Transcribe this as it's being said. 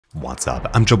What's up?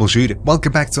 I'm Troubleshoot.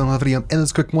 Welcome back to another video. In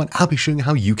this quick one, I'll be showing you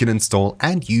how you can install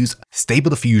and use Stable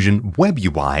Diffusion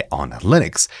WebUI on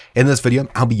Linux. In this video,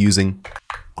 I'll be using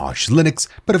Arch Linux,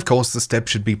 but of course the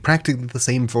steps should be practically the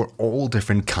same for all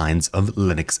different kinds of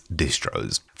Linux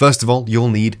distros. First of all, you'll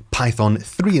need Python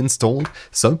 3 installed,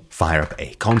 so fire up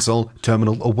a console,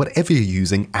 terminal, or whatever you're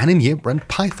using, and in here run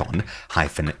Python-V,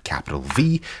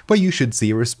 where you should see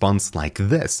a response like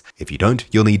this. If you don't,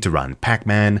 you'll need to run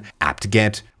pacman,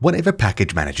 apt-get, whatever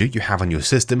package manager you have on your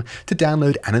system to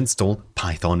download and install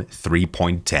Python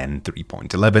 3.10,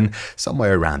 3.11,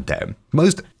 somewhere around there.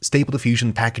 Most Stable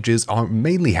Diffusion packages are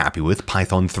mainly happy with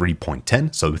Python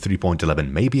 3.10, so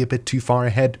 3.11 may be a bit too far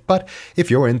ahead, but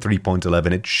if you're in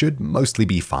 3.11, it should mostly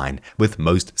be fine with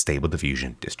most Stable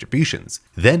Diffusion distributions.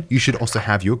 Then you should also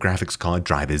have your graphics card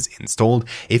drivers installed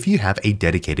if you have a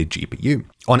dedicated GPU.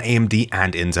 On AMD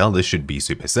and Intel, this should be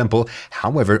super simple.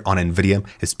 However, on NVIDIA,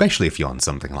 especially if you're on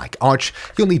something like Arch,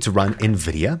 you'll need to run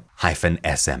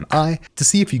NVIDIA-SMI to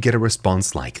see if you get a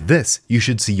response like this. You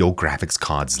should see your graphics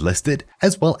cards listed,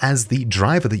 as well as the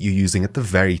driver that you're using at the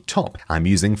very top. I'm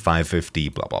using 550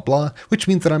 blah blah blah, which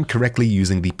means that I'm correctly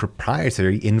using the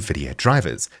proprietary NVIDIA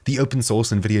drivers. The open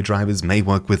source NVIDIA drivers may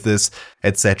work with this,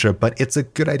 etc., but it's a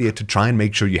good idea to try and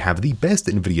make sure you have the best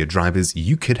NVIDIA drivers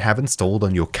you could have installed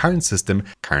on your current system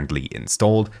currently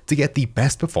installed to get the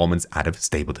best performance out of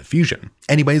Stable Diffusion.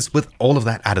 Anyways, with all of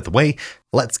that out of the way,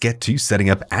 let's get to setting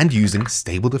up and using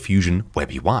Stable Diffusion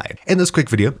WebUI. In this quick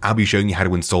video, I'll be showing you how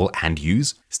to install and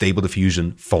use Stable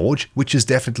Diffusion Forge, which is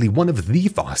definitely one of the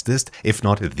fastest, if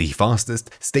not the fastest,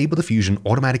 Stable Diffusion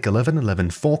Automatic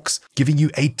 1111 forks, giving you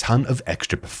a ton of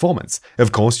extra performance.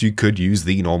 Of course, you could use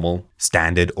the normal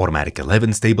standard Automatic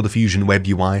 11 Stable Diffusion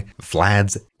WebUI,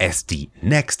 VRAM,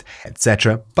 SD.Next,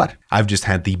 etc., but I've just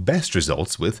had the best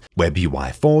results with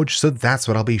WebUI Forge, so that's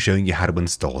what I'll be showing you how to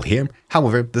install here.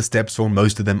 However, the steps for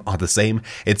most of them are the same.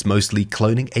 It's mostly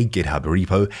cloning a GitHub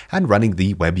repo and running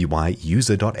the WebUI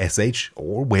user.sh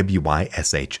or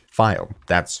WebUI.sh file.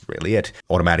 That's really it.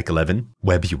 Automatic 11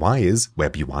 WebUI is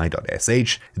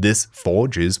WebUI.sh, this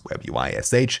Forge is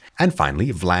WebUI.sh, and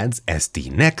finally Vlad's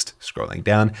SD.Next, scrolling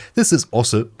down, this is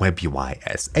also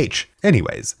WebUI.sh.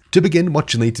 Anyways, to begin,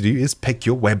 what you'll need to do is pick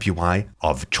your WebUI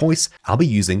of choice. I'll be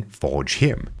using Forge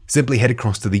here. Simply head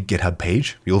across to the GitHub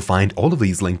page. You'll find all of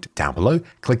these linked down below.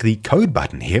 Click the code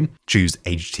button here, choose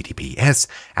HTTPS,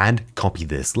 and copy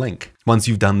this link. Once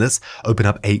you've done this, open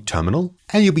up a terminal,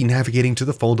 and you'll be navigating to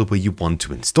the folder where you want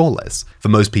to install this. For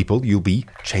most people, you'll be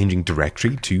changing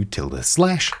directory to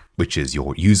 // which is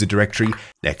your user directory,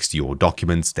 next to your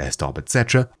documents, desktop,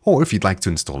 etc. Or if you'd like to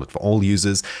install it for all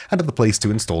users, another place to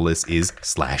install this is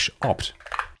 /opt.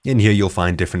 In here, you'll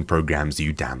find different programs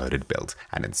you downloaded, built,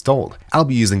 and installed. I'll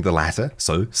be using the latter,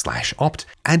 so /opt,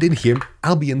 and in here,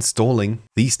 I'll be installing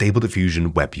the Stable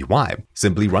Diffusion WebUI.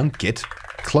 Simply run git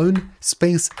clone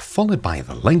space followed by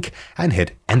the link and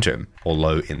hit enter.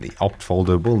 Although in the opt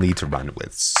folder, we'll need to run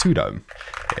with sudo.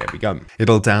 There we go.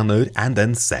 It'll download and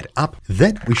then set up.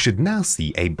 Then we should now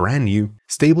see a brand new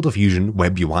Stable Diffusion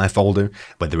WebUI folder,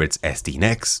 whether it's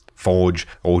SD.Next, Forge,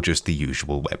 or just the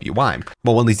usual WebUI.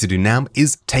 What we'll need to do now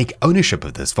is take ownership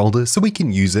of this folder so we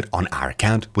can use it on our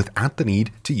account without the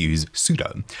need to use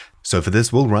sudo. So for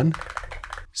this, we'll run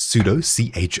sudo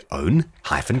chown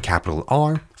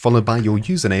 -R followed by your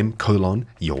username :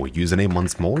 your username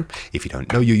once more. If you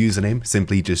don't know your username,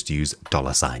 simply just use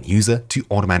 $user to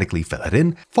automatically fill it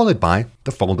in, followed by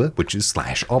the folder, which is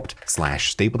 /opt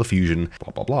 /Stable Diffusion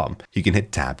blah blah blah. You can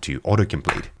hit tab to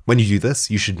autocomplete. When you do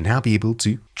this, you should now be able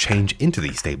to change into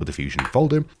the Stable Diffusion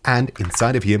folder, and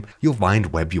inside of here, you'll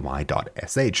find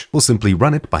WebUI.sh. We'll simply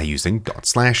run it by using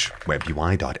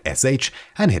 /WebUI.sh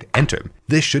and hit enter.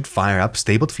 This should fire up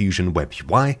Stable Diffusion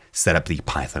WebUI, set up the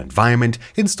Python environment,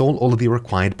 install all of the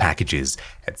required packages,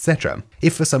 etc.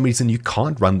 If for some reason you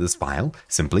can't run this file,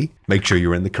 simply make sure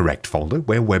you're in the correct folder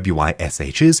where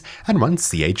WebUI.sh is and run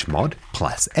chmod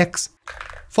 +x,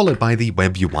 followed by the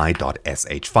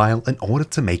WebUI.sh file in order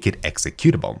to make it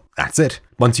executable. That's it.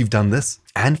 Once you've done this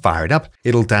and fire it up,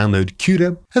 it'll download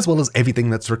CUDA as well as everything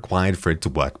that's required for it to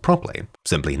work properly.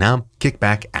 Simply now kick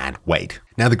back and wait.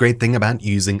 Now, the great thing about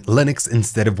using Linux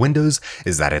instead of Windows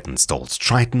is that it installs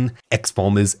Triton,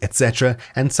 Xformers, etc.,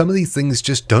 and some of these things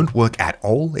just don't work at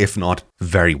all, if not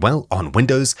very well, on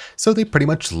Windows, so they're pretty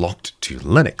much locked to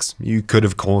Linux. You could,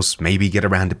 of course, maybe get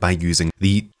around it by using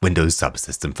the Windows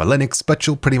subsystem for Linux, but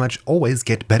you'll pretty much always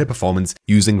get better performance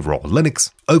using raw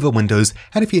Linux over Windows,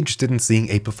 and if you're interested in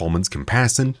seeing a performance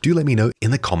comparison, do let me know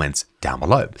in the comments down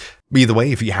below. Either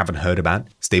way, if you haven't heard about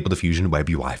Stable Diffusion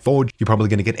WebUI Forge, you're probably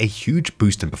going to get a huge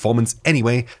boost in performance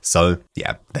anyway, so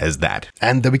yeah, there's that.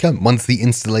 And there we go. Once the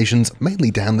installation's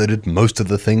mainly downloaded most of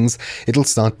the things, it'll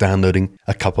start downloading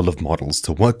a couple of models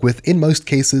to work with. In most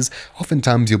cases,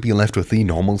 oftentimes you'll be left with the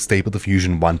normal Stable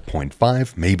Diffusion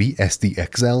 1.5, maybe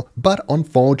SDXL, but on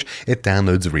Forge, it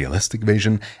downloads Realistic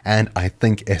Vision, and I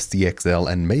think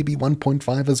SDXL and maybe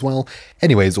 1.5 as well.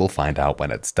 Anyways, we'll find out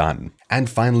when it's done. And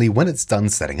finally, when it's done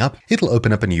setting up, it'll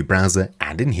open up a new browser,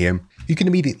 and in here, you can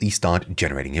immediately start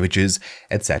generating images,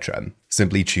 etc.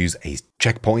 Simply choose a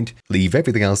checkpoint, leave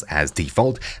everything else as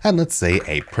default, and let's say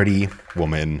a pretty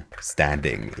woman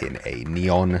standing in a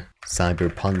neon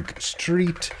cyberpunk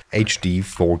street, HD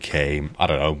 4K, I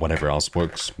don't know, whatever else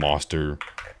works,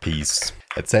 masterpiece,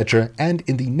 etc. And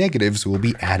in the negatives, we'll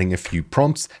be adding a few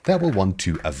prompts that we'll want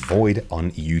to avoid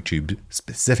on YouTube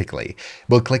specifically.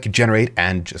 We'll click generate,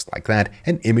 and just like that,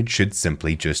 an image should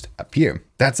simply just appear.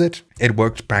 That's it. It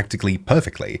worked practically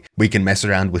perfectly. We can mess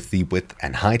around with the width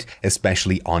and height,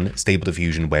 especially on Stable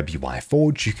Diffusion WebUI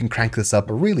Forge. You can crank this up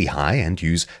really high and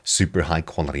use super high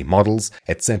quality models,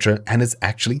 etc. And it's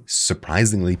actually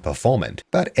surprisingly performant.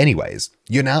 But anyways,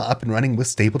 you're now up and running with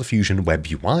Stable Diffusion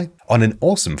WebUI on an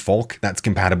awesome fork that's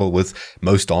compatible with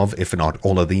most of, if not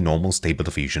all of, the normal Stable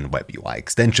Diffusion WebUI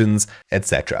extensions,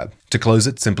 etc. To close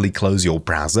it, simply close your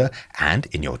browser, and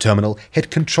in your terminal,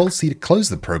 hit Ctrl+C to close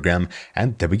the program,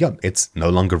 and there we go, it's no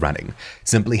longer running.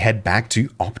 Simply head back to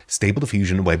opt Stable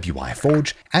Diffusion WebUI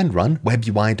Forge and run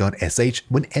webui.sh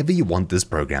whenever you want this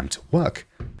program to work.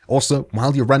 Also,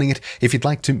 while you're running it, if you'd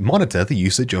like to monitor the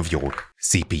usage of your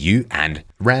CPU and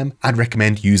RAM, I'd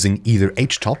recommend using either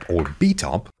HTOP or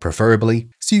BTOP, preferably,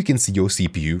 so you can see your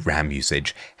CPU, RAM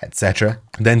usage, etc.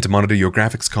 Then to monitor your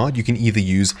graphics card, you can either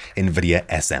use NVIDIA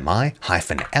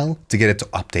SMI-L to get it to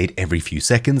update every few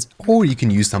seconds, or you can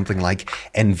use something like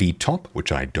NVTOP,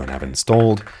 which I don't have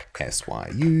installed,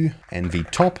 SYU,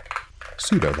 NVTOP,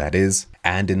 sudo that is.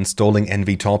 And installing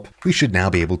NVTOP, we should now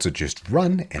be able to just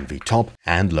run NVTOP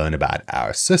and learn about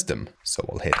our system. So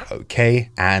we'll hit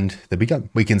OK, and there we go.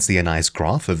 We can see a nice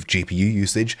graph of GPU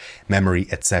usage, memory,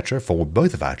 etc. for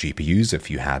both of our GPUs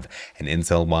if you have an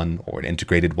Intel one or an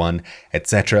integrated one,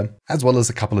 etc. As well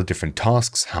as a couple of different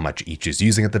tasks, how much each is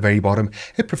using at the very bottom.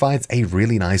 It provides a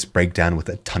really nice breakdown with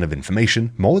a ton of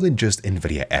information, more than just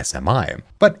NVIDIA SMI.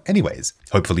 But anyways,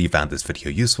 hopefully you found this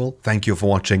video useful. Thank you for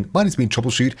watching. Mine has been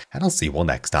Troubleshoot, and I'll see you all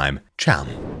next time. Ciao.